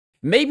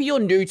Maybe you're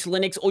new to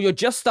Linux, or you're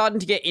just starting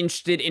to get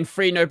interested in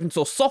free and open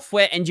source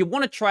software and you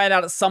want to try it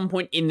out at some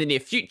point in the near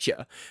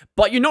future,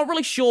 but you're not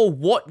really sure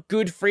what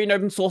good free and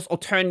open source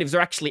alternatives are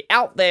actually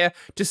out there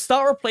to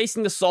start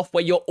replacing the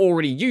software you're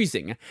already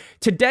using.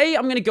 Today,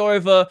 I'm going to go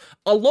over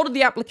a lot of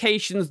the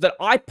applications that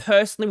I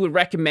personally would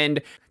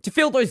recommend to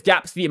fill those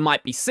gaps that you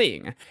might be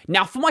seeing.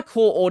 Now, for my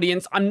core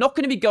audience, I'm not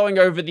going to be going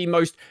over the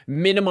most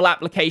minimal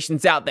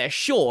applications out there.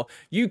 Sure,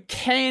 you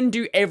can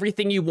do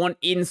everything you want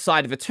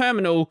inside of a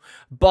terminal,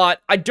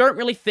 but I don't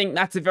really think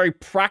that's a very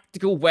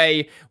practical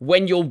way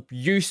when you're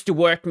used to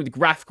working with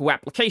graphical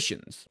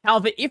applications.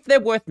 However, if they're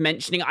worth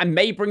mentioning, I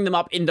may bring them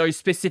up in those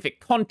specific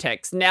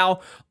contexts. Now,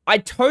 I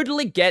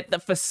totally get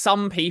that for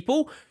some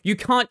people, you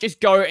can't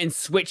just go and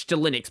switch to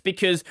Linux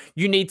because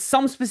you need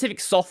some specific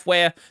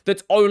software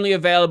that's only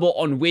available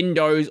on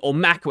Windows or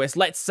macOS.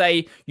 Let's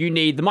say you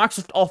need the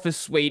Microsoft Office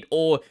suite,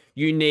 or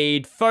you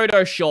need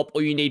Photoshop,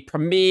 or you need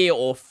Premiere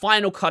or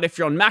Final Cut if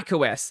you're on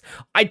macOS.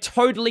 I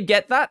totally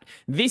get that.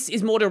 This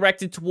is more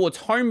directed towards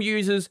home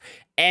users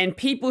and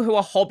people who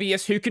are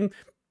hobbyists who can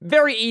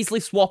very easily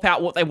swap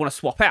out what they want to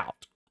swap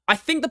out. I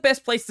think the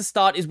best place to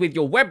start is with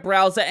your web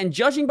browser, and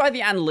judging by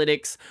the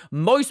analytics,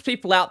 most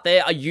people out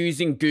there are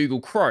using Google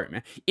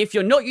Chrome. If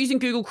you're not using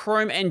Google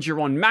Chrome and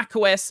you're on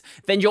macOS,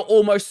 then you're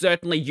almost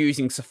certainly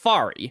using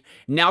Safari.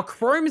 Now,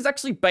 Chrome is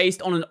actually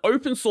based on an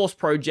open source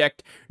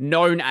project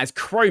known as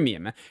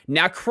Chromium.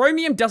 Now,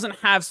 Chromium doesn't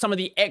have some of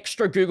the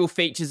extra Google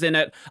features in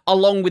it,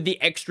 along with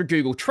the extra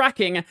Google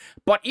tracking,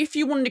 but if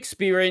you want an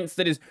experience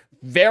that is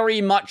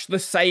very much the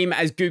same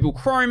as Google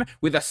Chrome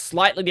with a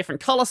slightly different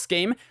color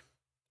scheme,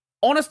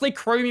 honestly,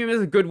 Chromium is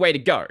a good way to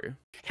go.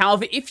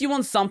 However, if you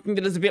want something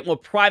that is a bit more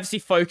privacy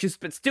focused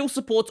but still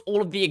supports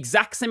all of the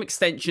exact same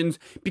extensions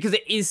because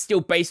it is still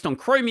based on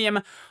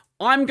Chromium,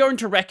 I'm going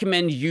to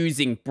recommend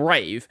using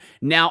Brave.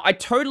 Now, I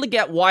totally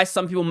get why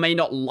some people may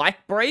not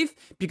like Brave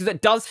because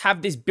it does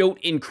have this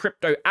built-in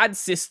crypto ad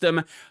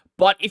system,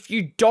 but if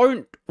you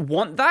don't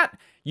want that,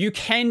 you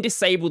can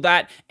disable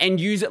that and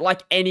use it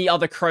like any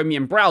other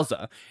Chromium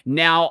browser.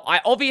 Now,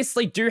 I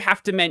obviously do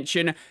have to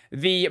mention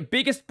the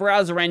biggest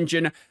browser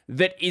engine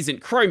that isn't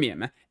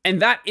Chromium,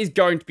 and that is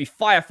going to be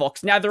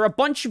Firefox. Now, there are a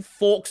bunch of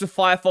forks of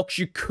Firefox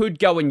you could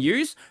go and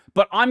use,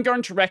 but I'm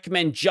going to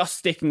recommend just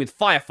sticking with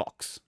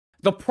Firefox.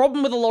 The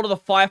problem with a lot of the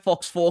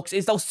Firefox forks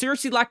is they'll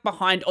seriously lag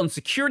behind on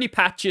security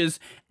patches,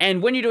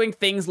 and when you're doing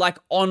things like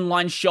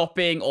online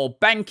shopping or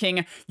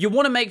banking, you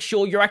want to make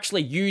sure you're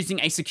actually using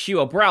a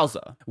secure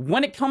browser.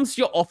 When it comes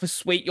to your Office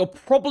suite, you're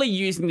probably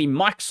using the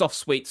Microsoft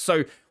suite,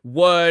 so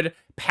Word,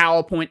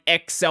 PowerPoint,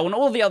 Excel, and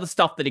all the other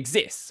stuff that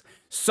exists.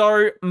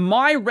 So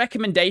my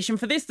recommendation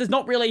for this, there's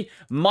not really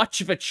much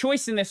of a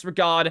choice in this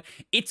regard,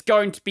 it's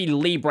going to be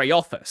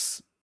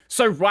LibreOffice.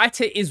 So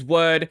Writer is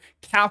Word,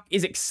 Calc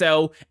is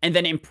Excel, and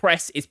then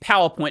Impress is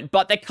PowerPoint,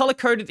 but they're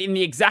color-coded in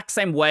the exact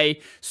same way,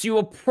 so you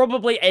are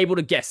probably able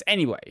to guess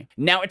anyway.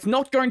 Now, it's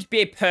not going to be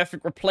a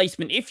perfect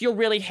replacement. If you're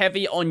really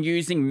heavy on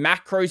using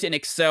macros in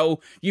Excel,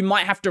 you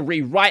might have to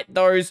rewrite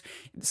those.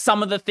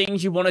 Some of the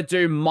things you want to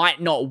do might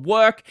not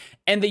work,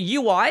 and the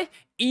UI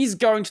is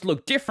going to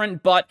look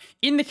different, but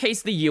in the case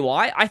of the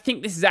UI, I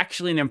think this is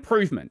actually an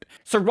improvement.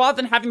 So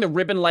rather than having the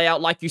ribbon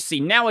layout like you see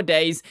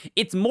nowadays,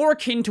 it's more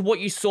akin to what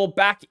you saw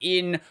back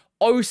in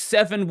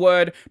 07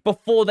 Word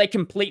before they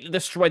completely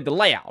destroyed the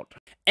layout.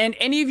 And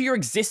any of your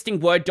existing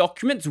Word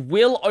documents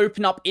will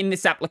open up in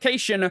this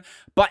application,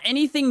 but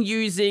anything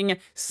using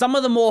some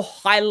of the more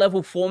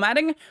high-level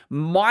formatting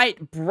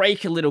might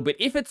break a little bit.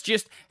 If it's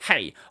just,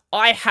 hey,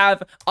 I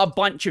have a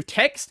bunch of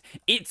text,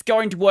 it's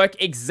going to work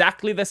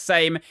exactly the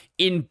same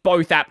in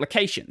both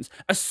applications,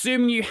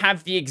 assuming you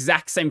have the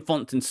exact same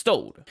font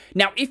installed.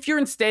 Now, if you're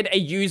instead a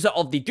user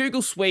of the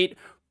Google Suite,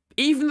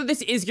 even though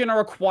this is going to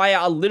require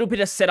a little bit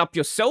of setup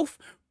yourself,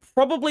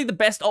 probably the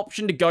best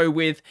option to go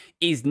with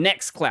is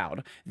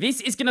Nextcloud.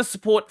 This is going to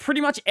support pretty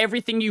much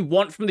everything you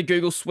want from the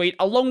Google Suite,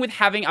 along with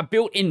having a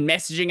built-in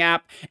messaging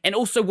app and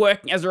also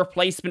working as a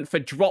replacement for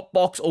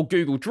Dropbox or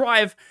Google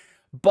Drive,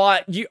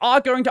 but you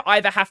are going to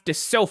either have to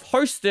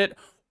self-host it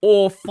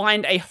or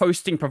find a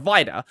hosting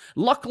provider.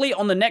 Luckily,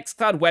 on the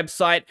Nextcloud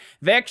website,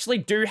 they actually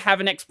do have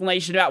an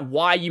explanation about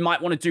why you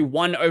might want to do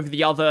one over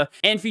the other,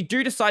 and if you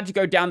do decide to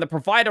go down the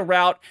provider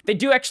route, they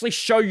do actually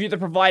show you the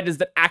providers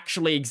that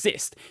actually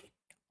exist.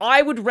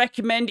 I would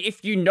recommend,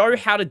 if you know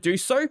how to do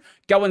so,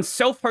 go and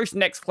self-host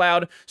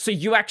Nextcloud so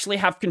you actually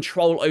have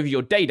control over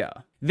your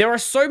data. There are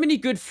so many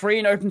good free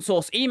and open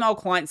source email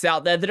clients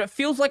out there that it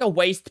feels like a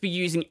waste to be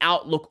using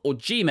Outlook or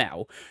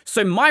Gmail.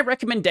 So my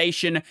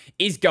recommendation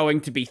is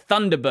going to be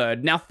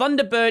Thunderbird. Now,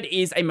 Thunderbird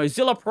is a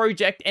Mozilla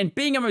project, and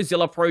being a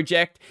Mozilla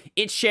project,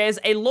 it shares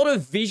a lot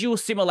of visual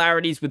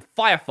similarities with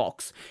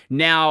Firefox.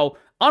 Now,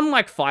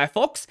 unlike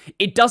Firefox,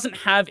 it doesn't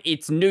have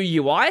its new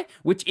UI,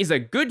 which is a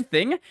good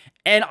thing,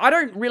 and I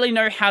don't really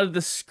know how to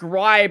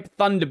describe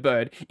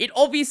Thunderbird. It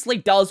obviously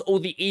does all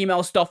the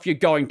email stuff you're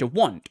going to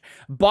want,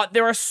 but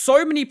there are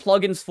so many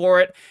plugins for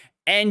it,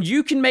 And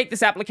you can make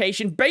this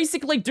application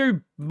basically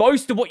do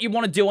most of what you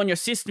want to do on your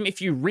system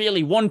if you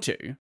really want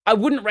to. I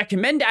wouldn't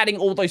recommend adding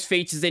all those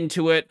features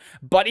into it,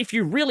 but if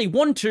you really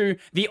want to,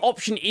 the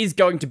option is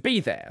going to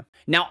be there.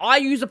 Now, I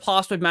use a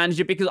password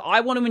manager because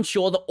I want to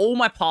ensure that all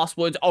my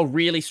passwords are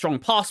really strong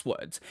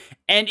passwords.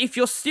 And if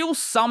you're still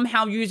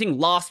somehow using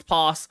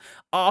LastPass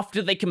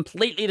after they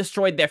completely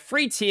destroyed their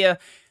free tier,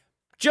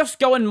 just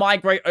go and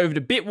migrate over to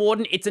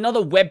Bitwarden. It's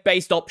another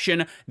web-based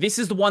option. This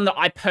is the one that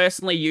I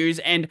personally use,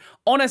 and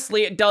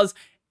honestly, it does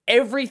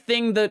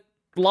everything that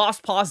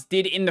LastPass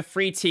did in the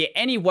free tier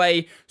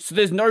anyway, so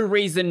there's no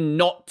reason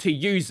not to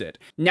use it.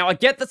 Now, I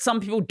get that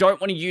some people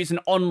don't want to use an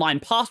online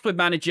password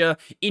manager,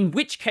 in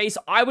which case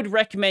I would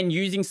recommend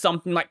using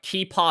something like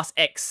KeePass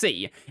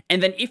XC.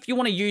 And then if you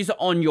want to use it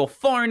on your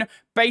phone,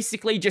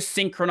 basically just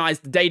synchronize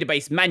the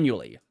database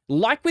manually.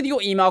 Like with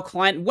your email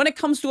client, when it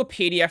comes to a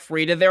PDF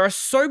reader, there are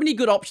so many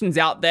good options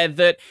out there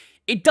that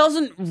it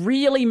doesn't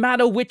really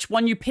matter which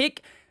one you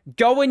pick.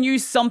 Go and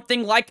use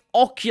something like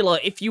Ocular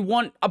if you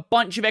want a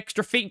bunch of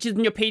extra features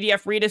in your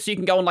PDF reader so you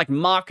can go and like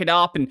mark it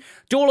up and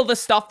do all of the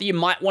stuff that you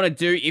might want to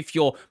do if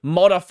you're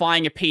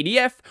modifying a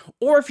PDF,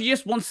 or if you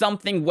just want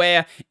something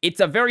where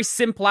it's a very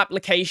simple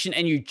application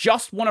and you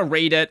just want to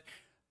read it.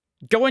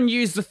 Go and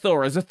use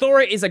Zathura.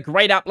 Zathura is a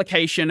great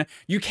application.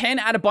 You can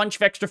add a bunch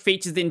of extra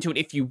features into it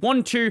if you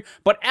want to,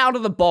 but out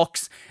of the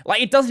box,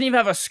 like, it doesn't even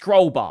have a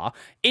scroll bar.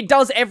 It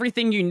does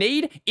everything you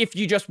need if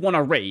you just want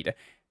to read.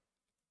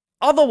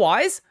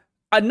 Otherwise,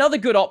 another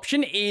good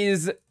option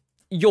is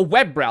your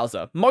web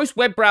browser. Most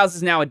web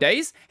browsers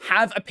nowadays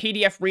have a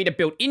PDF reader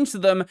built into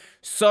them,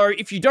 so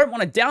if you don't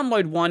want to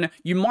download one,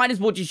 you might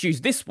as well just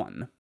use this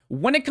one.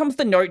 When it comes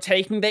to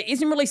note-taking, there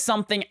isn't really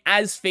something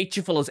as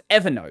featureful as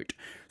Evernote.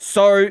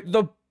 So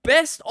the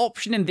best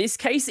option in this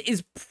case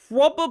is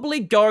probably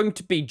going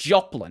to be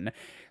Joplin.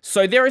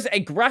 So there is a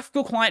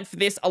graphical client for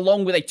this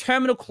along with a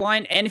terminal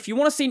client, and if you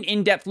want to see an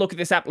in-depth look at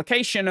this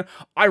application,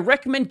 I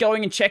recommend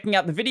going and checking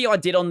out the video I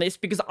did on this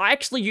because I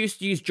actually used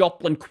to use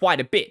Joplin quite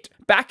a bit.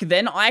 Back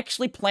then, I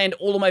actually planned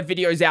all of my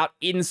videos out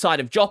inside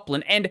of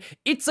Joplin, and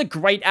it's a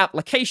great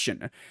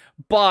application,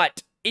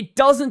 but it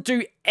doesn't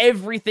do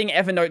everything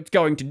Evernote's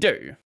going to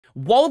do.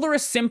 While there are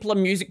simpler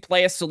music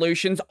player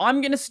solutions, I'm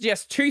going to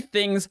suggest two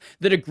things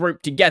that are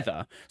grouped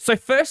together. So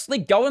firstly,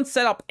 go and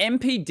set up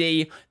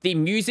MPD, the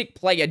music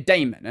player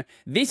daemon.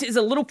 This is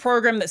a little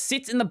program that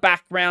sits in the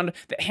background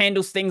that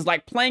handles things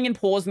like playing and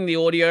pausing the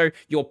audio,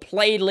 your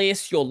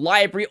playlist, your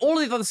library, all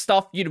of the other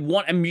stuff you'd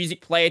want a music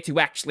player to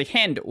actually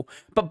handle.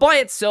 But by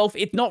itself,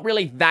 it's not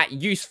really that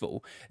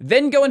useful.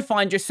 Then go and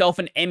find yourself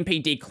an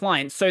MPD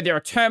client. So there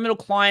are terminal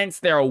clients,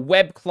 there are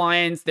web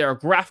clients, there are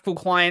graphical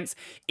clients.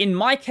 In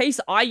my case,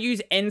 I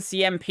use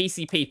NCM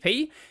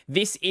PCPP.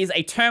 This is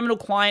a terminal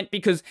client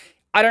because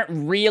I don't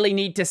really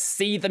need to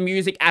see the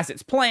music as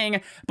it's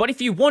playing, but if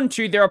you want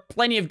to, there are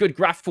plenty of good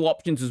graphical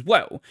options as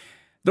well.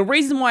 The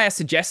reason why I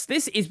suggest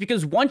this is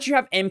because once you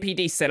have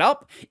MPD set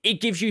up,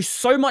 it gives you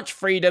so much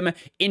freedom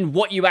in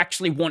what you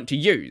actually want to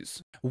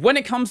use. When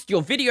it comes to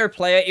your video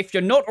player, if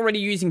you're not already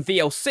using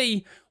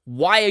VLC,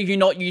 why are you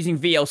not using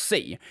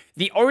VLC?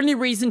 The only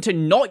reason to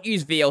not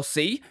use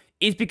VLC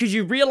is because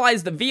you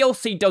realize the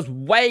VLC does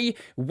way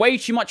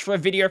too much for a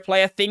video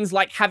player, things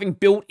like having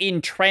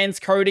built-in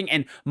transcoding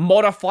and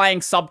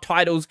modifying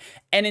subtitles,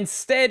 and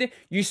instead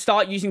you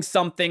start using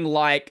something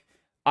like,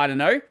 I don't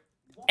know,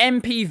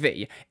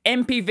 MPV.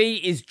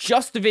 MPV is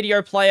just a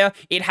video player.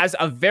 It has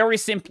a very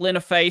simple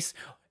interface.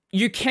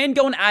 You can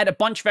go and add a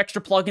bunch of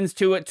extra plugins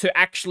to it to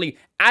actually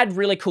add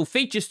really cool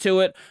features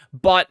to it,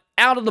 but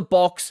out of the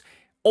box,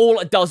 all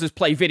it does is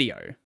play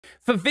video.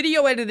 For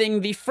video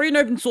editing, the free and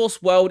open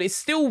source world is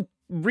still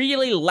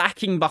really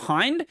lacking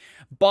behind,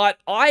 but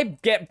I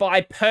get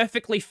by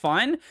perfectly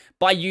fine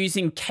by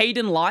using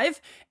Kdenlive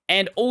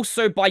and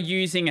also by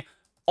using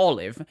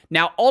Olive.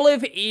 Now,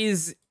 Olive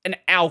is an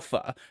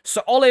alpha,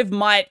 so Olive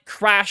might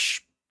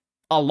crash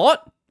a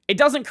lot. It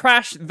doesn't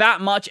crash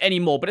that much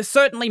anymore, but it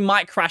certainly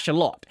might crash a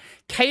lot.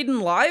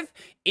 Kdenlive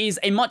is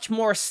a much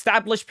more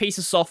established piece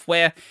of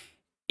software.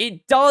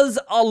 It does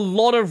a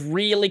lot of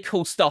really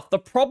cool stuff. The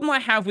problem I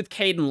have with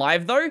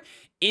Kdenlive, though,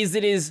 is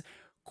it is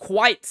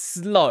quite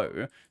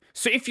slow.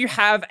 So if you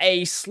have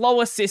a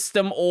slower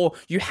system or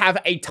you have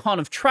a ton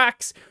of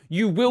tracks,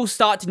 you will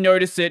start to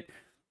notice it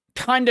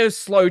kind of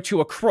slow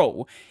to a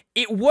crawl.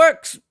 It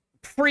works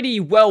pretty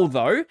well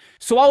though,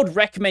 so I would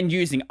recommend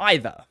using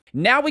either.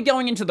 Now we're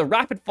going into the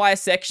rapid fire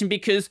section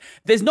because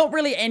there's not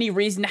really any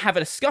reason to have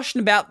a discussion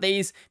about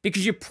these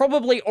because you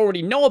probably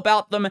already know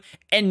about them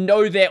and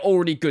know they're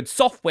already good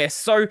software.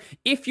 So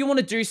if you want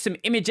to do some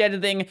image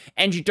editing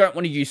and you don't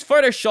want to use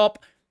Photoshop,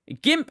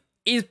 GIMP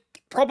is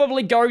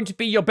probably going to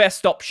be your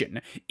best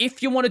option.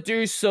 If you want to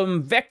do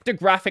some vector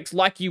graphics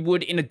like you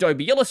would in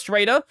Adobe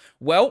Illustrator,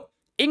 well,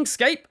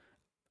 Inkscape,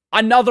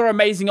 another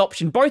amazing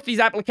option. Both these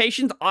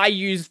applications I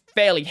use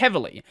fairly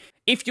heavily.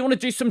 If you want to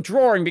do some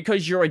drawing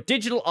because you're a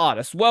digital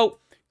artist, well,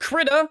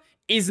 Krita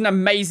is an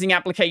amazing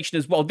application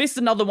as well. This is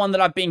another one that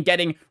I've been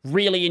getting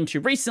really into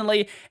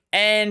recently,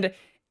 and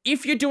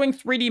if you're doing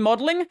 3D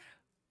modeling,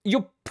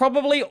 you're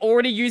probably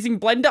already using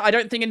Blender. I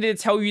don't think I need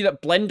to tell you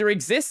that Blender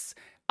exists.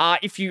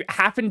 If you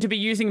happen to be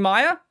using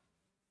Maya,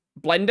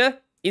 Blender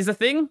is a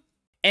thing.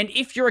 And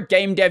if you're a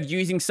game dev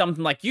using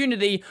something like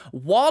Unity,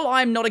 while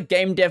I'm not a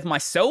game dev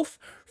myself,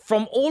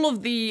 from all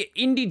of the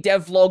indie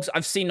dev vlogs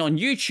I've seen on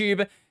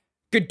YouTube,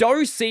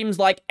 Godot seems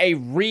like a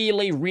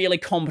really, really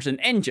competent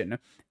engine.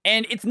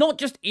 And it's not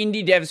just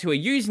indie devs who are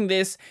using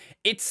this,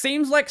 it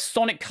seems like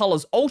Sonic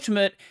Colors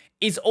Ultimate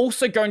is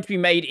also going to be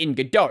made in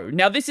Godot.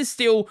 Now, this is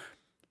still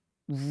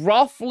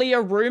roughly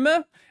a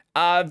rumor.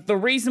 The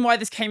reason why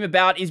this came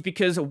about is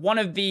because one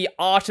of the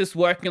artists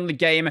working on the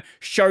game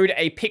showed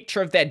a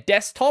picture of their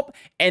desktop,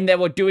 and they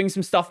were doing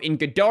some stuff in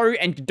Godot,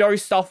 and Godot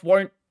stuff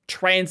won't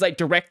translate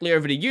directly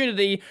over to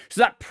Unity,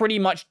 so that pretty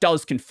much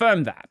does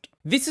confirm that.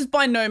 This is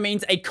by no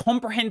means a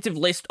comprehensive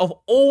list of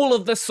all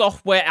of the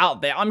software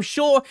out there. I'm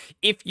sure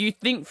if you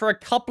think for a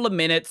couple of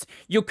minutes,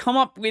 you'll come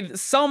up with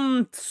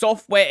some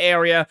software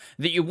area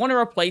that you want a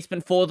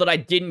replacement for that I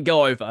didn't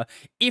go over.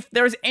 If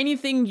there's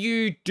anything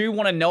you do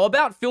want to know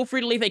about, feel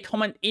free to leave a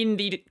comment in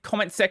the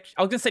comment section.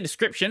 I was going to say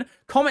description,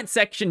 comment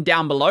section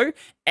down below,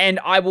 and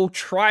I will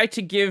try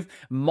to give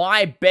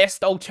my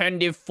best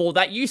alternative for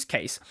that use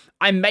case.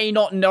 I may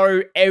not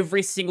know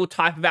every single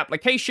type of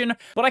application,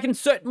 but I can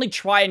certainly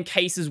try in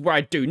cases where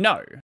I do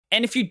know.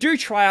 And if you do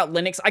try out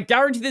Linux, I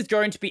guarantee there's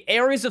going to be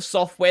areas of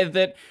software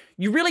that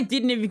you really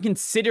didn't even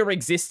consider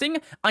existing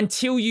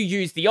until you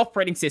use the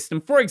operating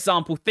system. For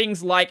example,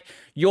 things like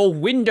your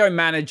window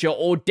manager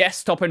or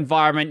desktop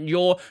environment,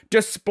 your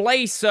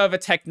display server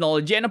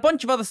technology, and a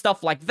bunch of other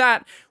stuff like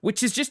that,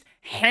 which is just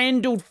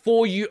handled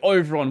for you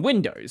over on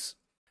Windows.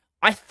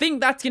 I think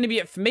that's going to be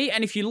it for me,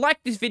 and if you like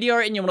this video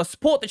and you want to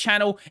support the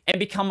channel and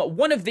become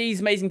one of these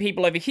amazing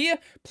people over here,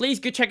 please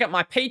go check out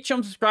my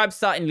Patreon, subscribe,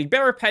 start, and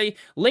LiberaPay,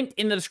 linked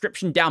in the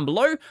description down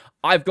below.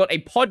 I've got a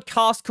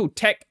podcast called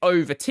Tech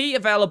Over Tea,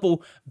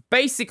 available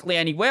basically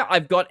anywhere.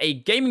 I've got a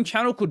gaming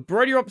channel called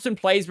Brodie Robertson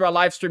Plays, where I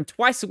live stream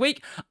twice a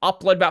week,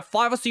 upload about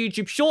 5 or so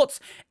YouTube shorts,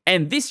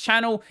 and this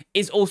channel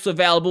is also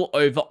available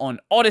over on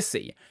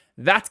Odyssey.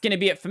 That's going to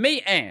be it for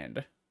me,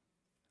 and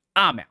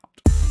I'm out.